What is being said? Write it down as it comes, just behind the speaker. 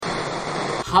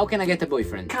How can I get a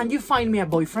boyfriend? Can you find me a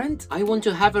boyfriend? I want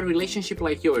to have a relationship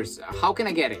like yours. How can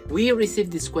I get it? We receive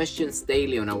these questions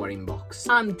daily on our inbox.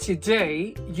 And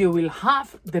today you will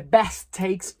have the best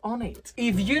takes on it.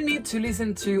 If you need to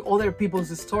listen to other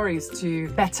people's stories to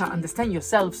better understand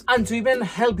yourselves and to even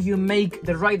help you make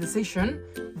the right decision,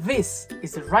 this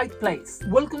is the right place.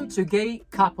 Welcome to Gay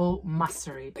Couple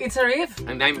Mastery. It's Arif.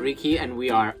 And I'm Ricky, and we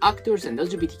are actors and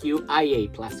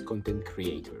LGBTQIA+ content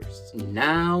creators.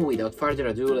 Now, without further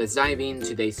ado, let's dive in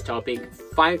today's topic: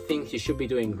 5 things you should be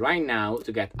doing right now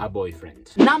to get a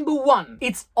boyfriend. Number 1,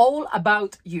 it's all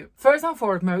about you. First and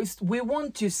foremost, we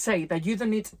want to say that you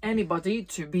don't need anybody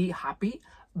to be happy,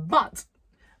 but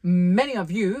many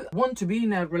of you want to be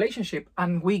in a relationship,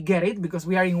 and we get it because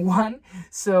we are in one,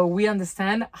 so we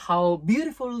understand how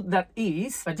beautiful that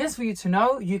is. But just for you to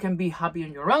know, you can be happy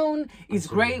on your own. It's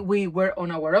great. We were on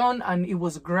our own and it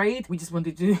was great. We just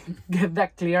wanted to get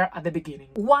that clear at the beginning.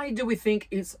 Why do we think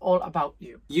it's all about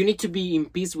you? You need to be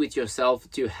in peace with yourself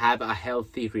to have a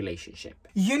healthy relationship.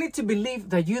 You need to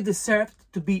believe that you deserve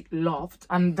to be loved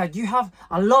and that you have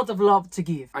a lot of love to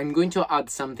give. I'm going to add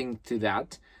something to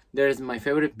that. There's my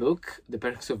favorite book, The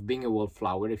Perks of Being a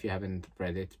Wallflower. If you haven't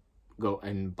read it, go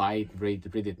and buy it, read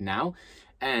it now.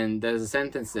 And there's a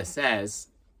sentence that says,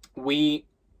 we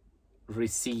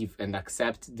receive and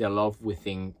accept the love we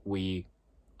think we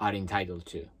are entitled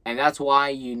to. And that's why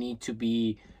you need to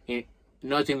be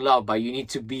not in love, but you need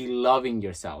to be loving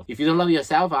yourself. If you don't love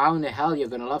yourself, how in the hell you're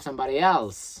going to love somebody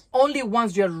else? Only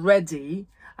once you're ready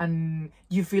and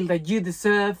you feel that you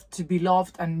deserve to be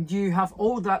loved and you have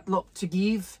all that love to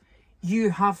give,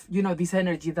 you have, this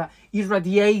energy that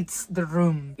irradiates the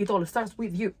room. It all starts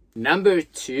with you. Number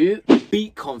 2,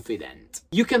 be confident.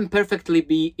 You can perfectly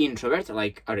be introvert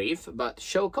like Arif, but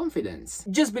show confidence.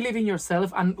 Just believe in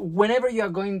yourself, and whenever you are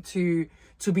going to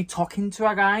be talking to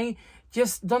a guy,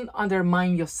 just don't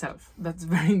undermine yourself. That's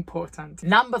very important.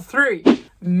 Number 3,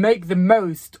 make the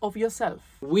most of yourself.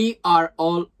 We are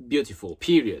all beautiful,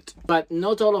 period. But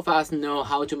not all of us know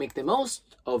how to make the most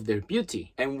of their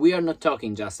beauty. And we are not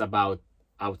talking just about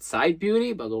outside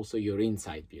beauty, but also your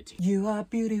inside beauty. You are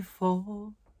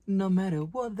beautiful, no matter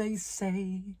what they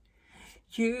say.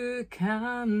 You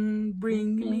can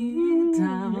bring me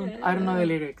down. I don't know the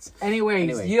lyrics.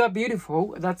 Anyways, you are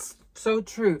beautiful. That's so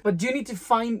true. But you need to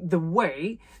find the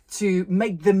way to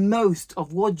make the most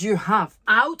of what you have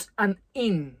out and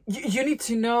in. You need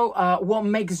to know what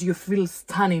makes you feel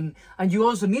stunning. And you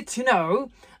also need to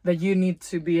know that you need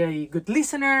to be a good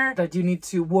listener, that you need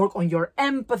to work on your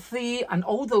empathy, and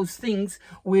all those things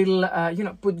will,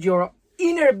 put your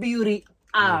inner beauty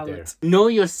out. Know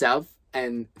yourself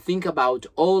and think about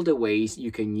all the ways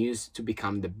you can use to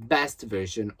become the best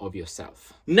version of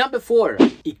yourself. Number 4,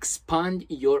 expand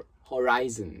your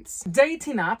horizons.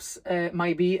 Dating apps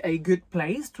might be a good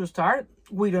place to start.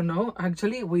 We don't know.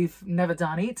 Actually, we've never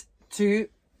done it. To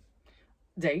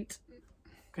date.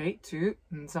 Okay, to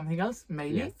something else.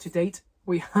 Maybe. Yes. To date.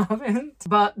 We haven't.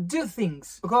 But do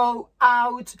things. Go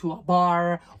out to a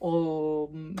bar or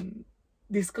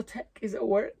discotheque. Is it a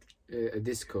word?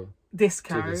 Disco.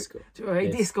 To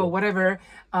a disco, whatever.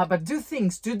 But do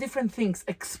things. Do different things.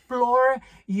 Explore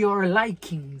your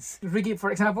likings. Ricky,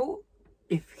 for example,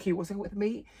 if he wasn't with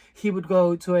me, he would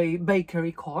go to a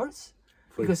bakery course.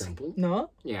 For example? No?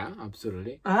 Yeah,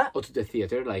 absolutely. Or to the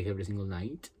theater, like every single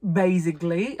night.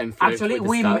 Basically. And actually,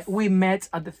 we met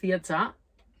at the theater.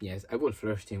 Yes, I was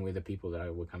flirting with the people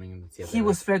that were coming in the theater. He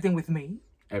was flirting with me.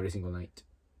 Every single night.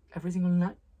 Every single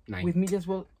night? With me just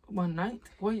one night?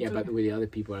 What are you but with the other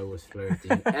people I was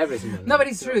flirting every single night. No, but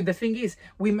it's true. The thing is,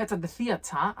 we met at the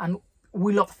theater and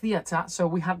we love theater, so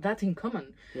we have that in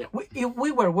common. Yeah.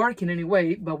 We were working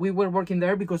anyway, but we were working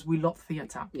there because we love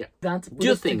theater. Yeah. That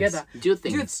do things. Together. Do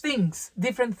things.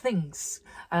 Different things.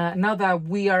 Now that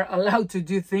we are allowed to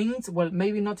do things, well,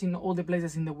 maybe not in all the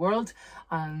places in the world,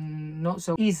 and not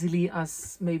so easily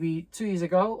as maybe 2 years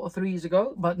ago or 3 years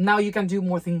ago, but now you can do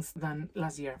more things than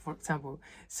last year, for example.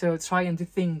 So try and do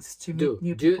things to meet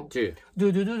new people.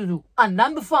 Do. And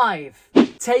number 5.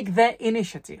 Take the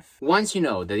initiative. Once you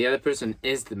know that the other person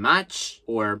is the match,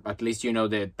 or at least you know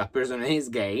that that person is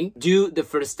gay, do the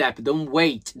first step. Don't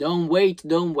wait.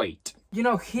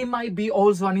 He might be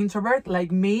also an introvert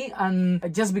like me, and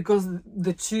just because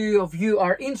the two of you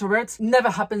are introverts,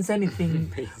 never happens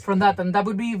anything from that, and that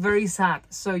would be very sad.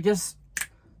 So just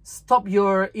stop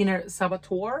your inner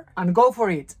saboteur and go for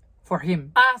it. For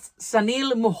him. As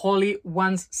Sanil Moholi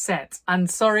once said, and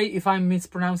sorry if I'm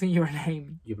mispronouncing your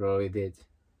name. You probably did.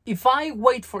 If I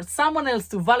wait for someone else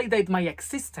to validate my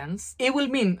existence, it will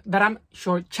mean that I'm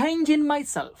shortchanging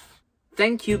myself.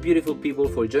 Thank you, beautiful people,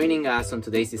 for joining us on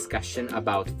today's discussion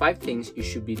about 5 things you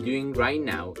should be doing right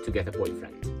now to get a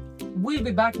boyfriend. We'll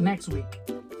be back next week.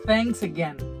 Thanks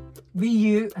again. Be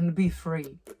you and be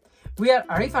free. We are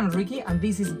Arif and Ricky, and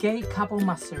this is Gay Couple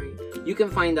Mastery. You can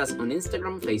find us on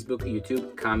Instagram, Facebook,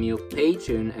 YouTube, Cameo,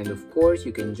 Patreon, and of course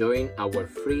you can join our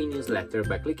free newsletter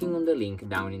by clicking on the link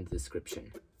down in the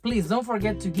description. Please don't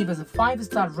forget to give us a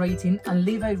 5-star rating and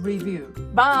leave a review.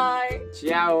 Bye!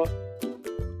 Ciao!